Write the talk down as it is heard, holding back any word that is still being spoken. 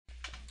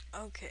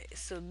Okay,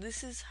 so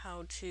this is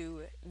how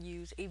to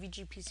use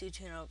AVG PC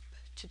TuneUp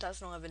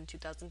 2011,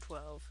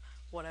 2012,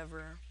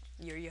 whatever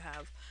year you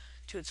have,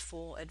 to its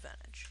full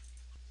advantage.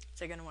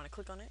 So you're going to want to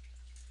click on it,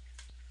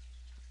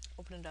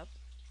 open it up.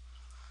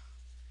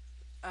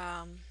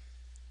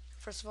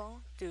 First of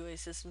all, do a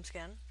system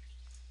scan.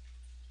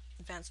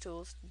 Advanced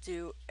tools,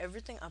 do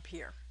everything up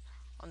here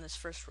on this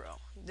first row.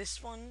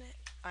 This one,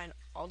 and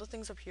all the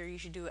things up here, you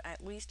should do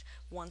at least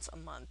once a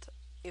month.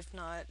 If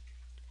not,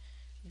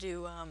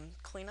 do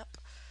cleanup,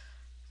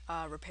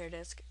 repair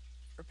disk,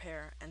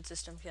 repair, and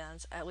system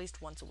scans at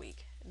least once a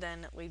week.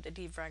 Then leave the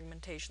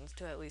defragmentations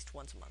to at least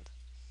once a month.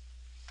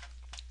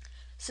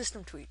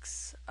 System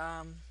tweaks.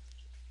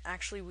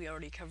 Actually, we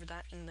already covered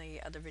that in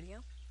the other video.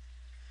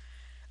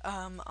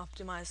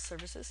 Optimize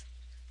services.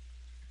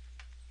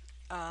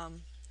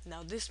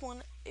 Now this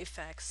one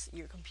affects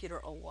your computer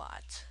a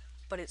lot,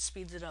 but it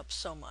speeds it up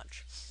so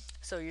much.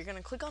 So you're going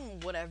to click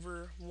on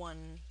whatever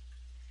one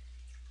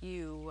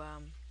you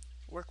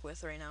work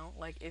with right now.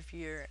 Like if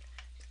your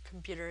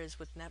computer is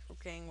with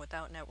networking,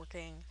 without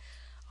networking,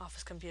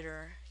 office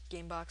computer,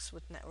 game box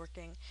with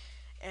networking.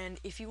 And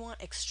if you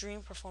want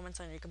extreme performance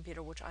on your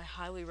computer, which I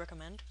highly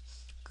recommend,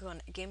 go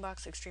on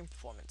Gamebox Extreme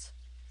Performance.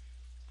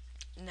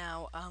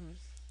 Now,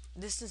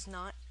 this does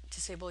not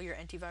disable your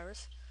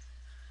antivirus.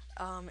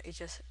 It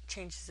just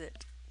changes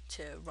it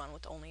to run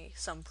with only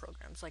some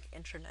programs like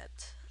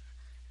internet,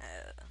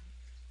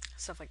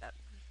 stuff like that.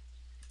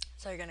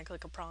 So you're going to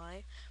click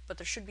apply, but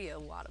there should be a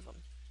lot of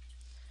them.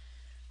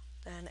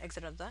 Then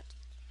exit out of that.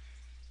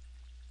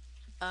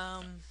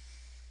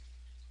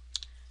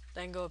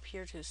 Then go up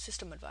here to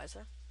System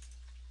Advisor.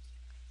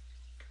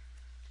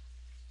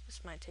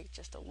 This might take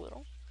just a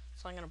little,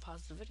 so I'm going to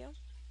pause the video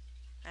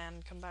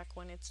and come back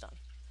when it's done.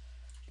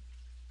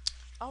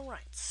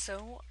 Alright,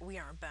 so we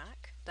are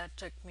back. That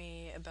took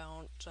me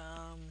about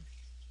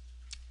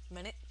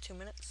minute, 2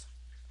 minutes.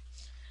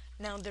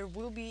 Now there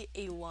will be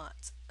a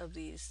lot of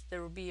these.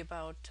 There will be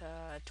about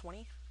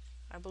 20,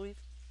 I believe,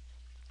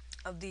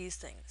 of these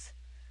things.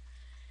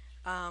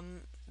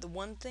 The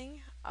one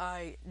thing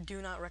I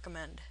do not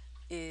recommend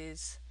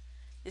is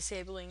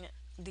disabling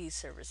these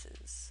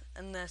services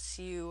unless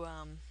you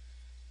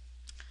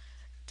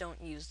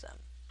don't use them.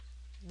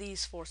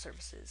 These 4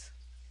 services.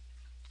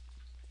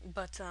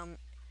 But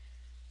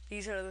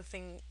these are the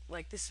thing,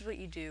 like this is what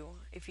you do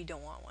if you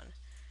don't want one.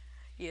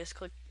 You just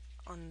click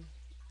on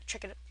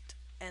check it out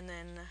and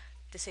then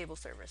disable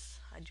service.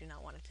 I do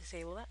not want to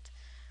disable that.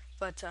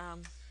 But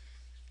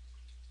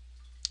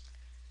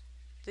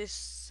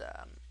this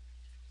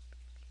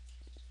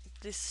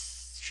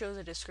shows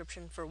a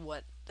description for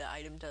what the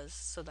item does,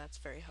 so that's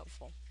very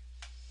helpful.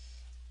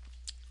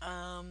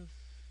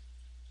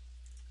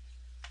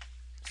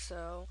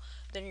 So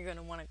then you're going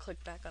to want to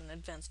click back on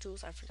advanced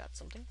tools. I forgot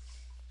something.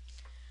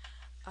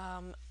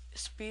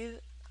 Speed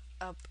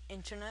up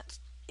internet.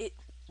 It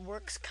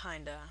works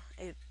kinda.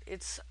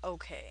 It's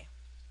okay.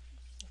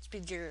 It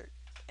speeds your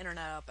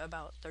internet up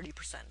about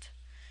 30%.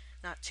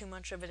 Not too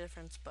much of a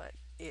difference, but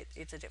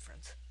it's a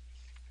difference.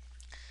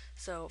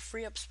 So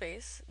free up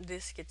space.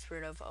 This gets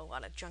rid of a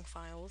lot of junk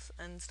files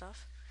and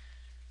stuff.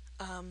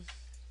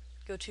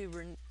 Go to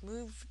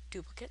remove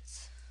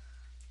duplicates.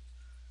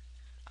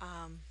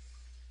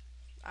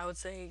 I would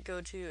say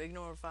go to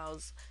ignore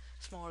files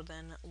smaller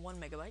than 1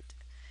 megabyte,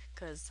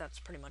 because that's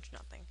pretty much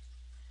nothing.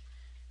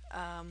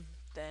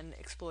 Then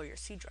explore your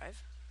C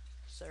drive,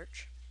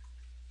 search,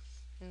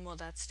 and while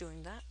that's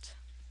doing that,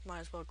 might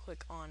as well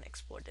click on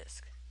explore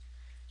disk.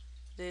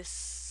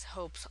 This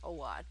helps a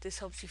lot. This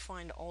helps you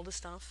find all the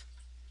stuff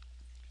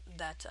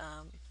that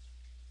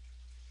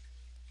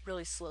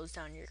really slows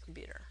down your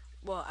computer.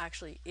 Well,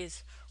 actually,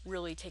 is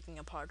really taking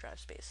up hard drive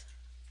space.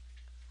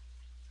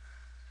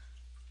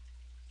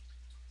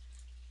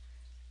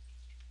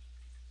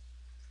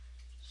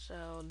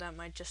 So that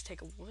might just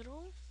take a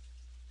little.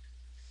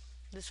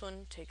 This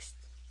one takes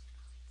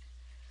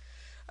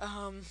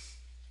oh,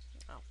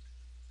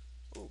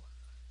 ooh,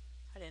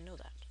 I didn't know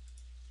that.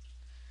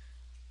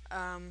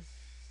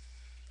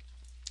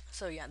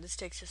 So yeah, this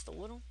takes just a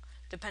little,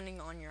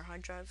 depending on your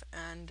hard drive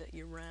and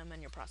your RAM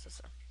and your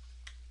processor.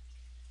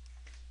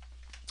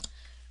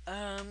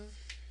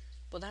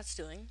 What that's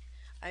doing,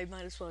 I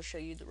might as well show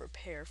you the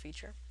repair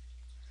feature.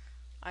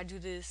 I do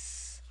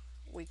this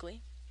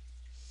weekly.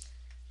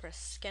 Press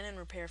scan and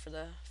repair for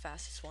the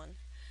fastest one.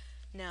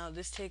 Now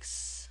this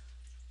takes,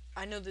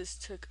 I know this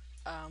took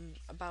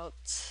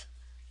about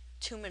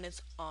 2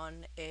 minutes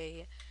on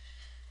a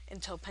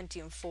Intel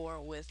Pentium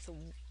 4 with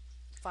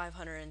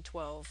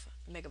 512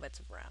 megabytes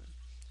of RAM.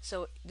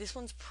 So this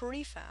one's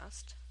pretty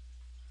fast,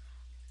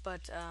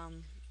 but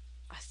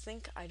I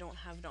think I don't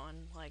have it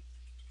on like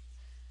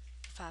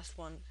the fast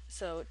one,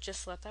 so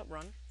just let that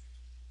run.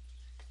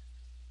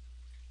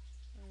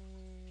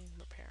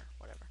 Repair,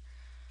 whatever.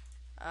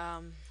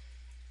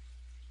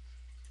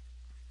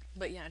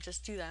 But yeah,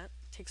 just do that.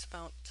 It takes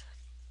about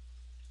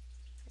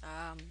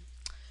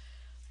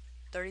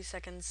 30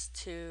 seconds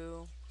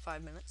to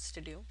 5 minutes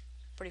to do.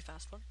 Pretty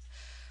fast one.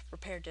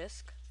 Repair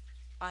disk.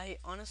 I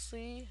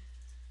honestly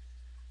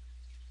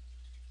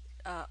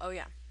Oh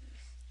yeah,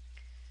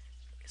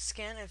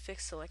 scan and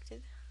fix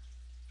selected.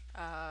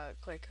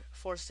 Click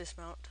force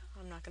dismount.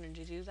 I'm not going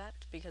to do that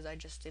because I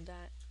just did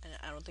that, and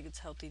I don't think it's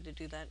healthy to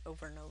do that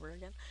over and over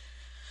again.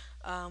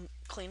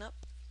 Cleanup.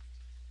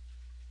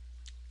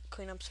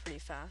 Cleanup's pretty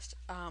fast.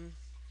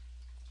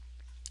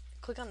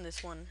 Click on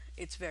this one.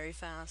 It's very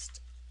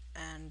fast,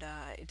 and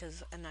it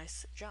does a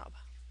nice job.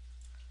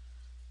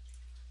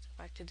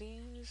 Back to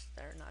these.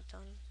 They're not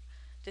done.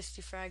 This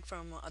defrag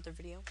from other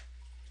video.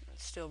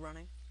 It's still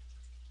running.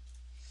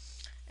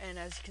 And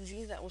as you can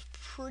see, that was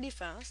pretty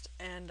fast,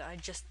 and I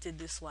just did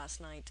this last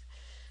night.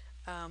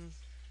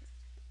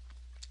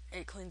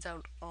 It cleans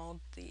out all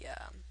the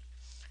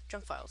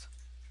junk files.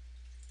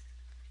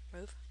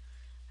 Move.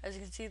 As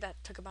you can see,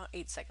 that took about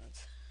 8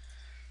 seconds.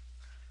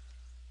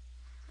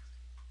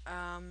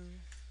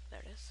 There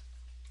it is.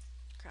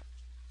 Crap.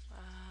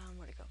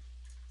 Where'd it go?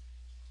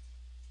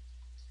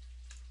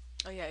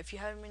 Oh yeah, if you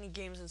have many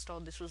games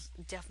installed, this was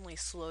definitely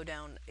slow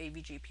down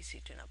AVG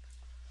PC TuneUp.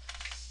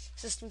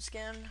 System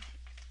scan.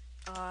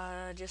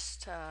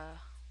 Just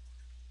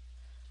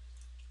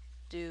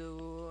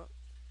do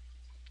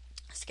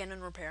scan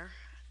and repair.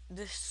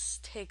 This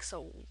takes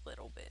a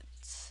little bit.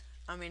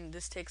 I mean,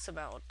 this takes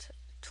about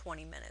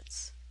 20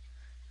 minutes.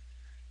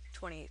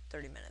 20-30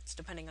 minutes,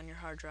 depending on your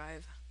hard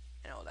drive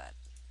and all that.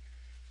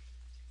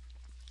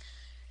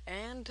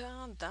 And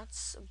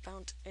that's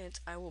about it.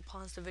 I will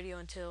pause the video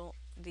until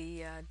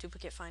the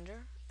duplicate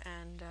finder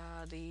and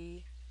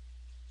the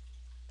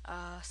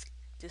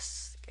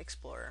disk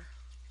explorer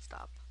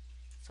stop.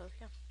 So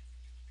yeah.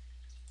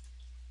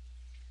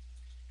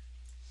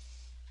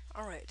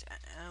 Alright,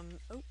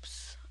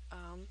 oops.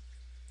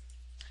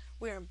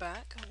 We are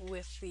back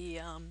with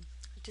the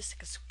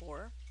disk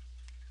explorer,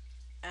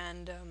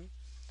 and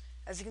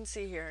as you can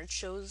see here, it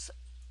shows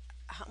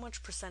how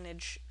much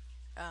percentage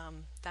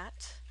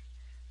that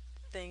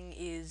thing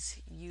is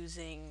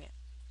using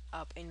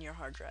up in your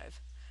hard drive.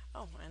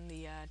 Oh, and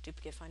the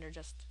duplicate finder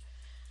just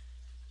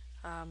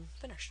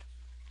finished.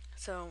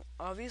 So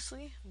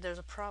obviously there's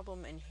a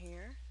problem in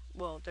here.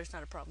 Well, there's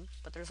not a problem,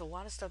 but there's a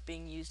lot of stuff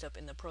being used up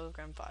in the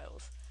program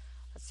files.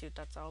 Let's see what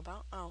that's all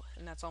about. Oh,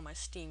 and that's all my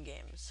Steam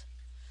games.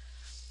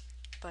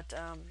 But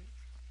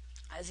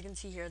as you can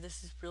see here,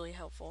 this is really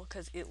helpful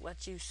because it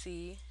lets you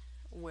see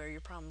where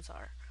your problems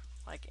are.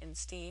 Like in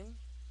Steam,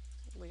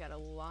 we got a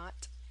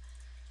lot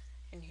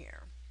in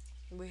here.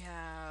 We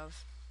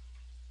have,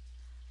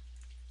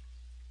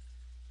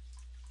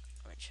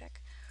 let me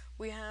check.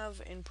 We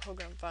have in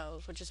program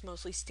files, which is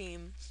mostly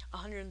Steam,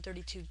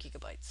 132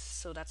 gigabytes,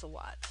 so that's a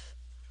lot.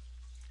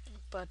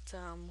 But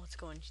let's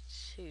go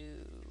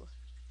into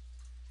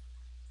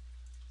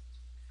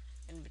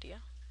NVIDIA.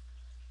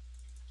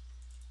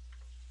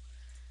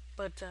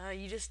 But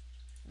you just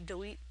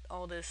delete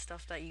all this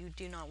stuff that you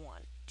do not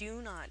want.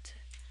 Do not,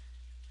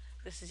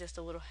 this is just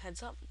a little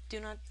heads up, do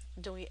not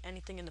delete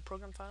anything in the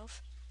program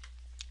files.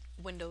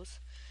 Windows.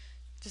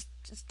 Just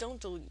don't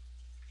delete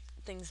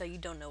things that you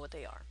don't know what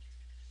they are,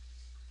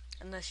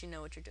 unless you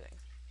know what you're doing.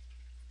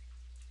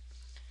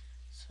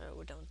 So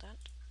we're done with that.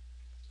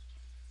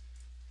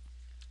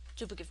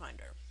 Duplicate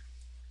finder.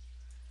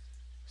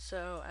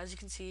 So as you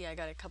can see, I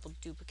got a couple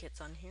duplicates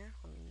on here.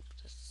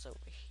 Just over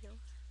here.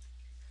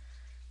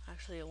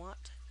 Actually a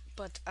lot.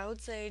 But I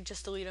would say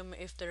just delete them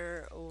if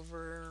they're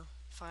over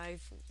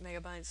 5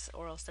 megabytes,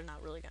 or else they're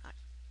not really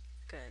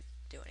gonna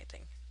do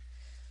anything.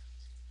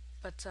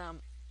 But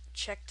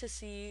check to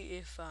see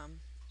if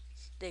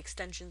the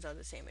extensions are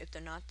the same. If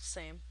they're not the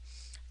same,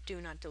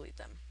 do not delete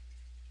them.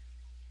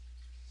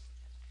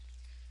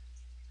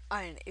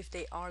 And if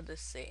they are the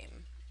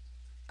same,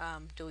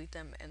 delete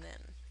them, and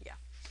then yeah.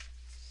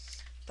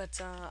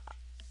 But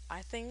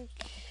I think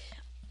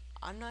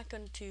I'm not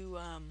going to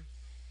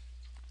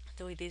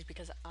delete these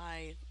because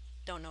I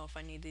don't know if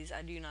I need these.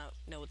 I do not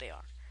know what they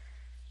are.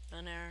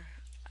 None there.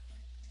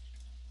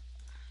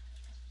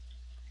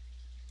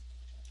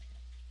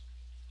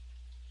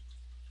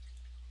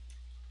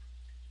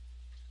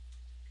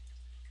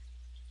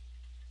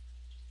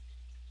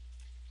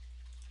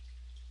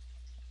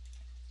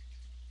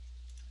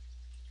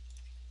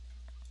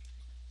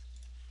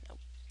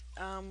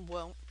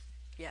 Well,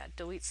 yeah,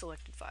 delete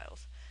selected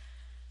files.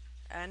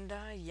 And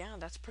yeah,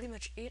 that's pretty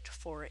much it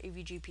for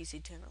AVG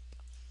PC TuneUp.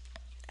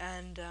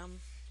 And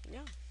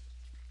yeah.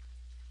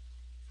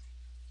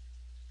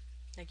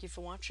 Thank you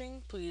for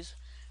watching. Please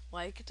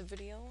like the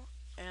video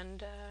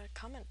and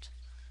comment.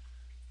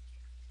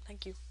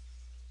 Thank you.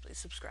 Please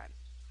subscribe.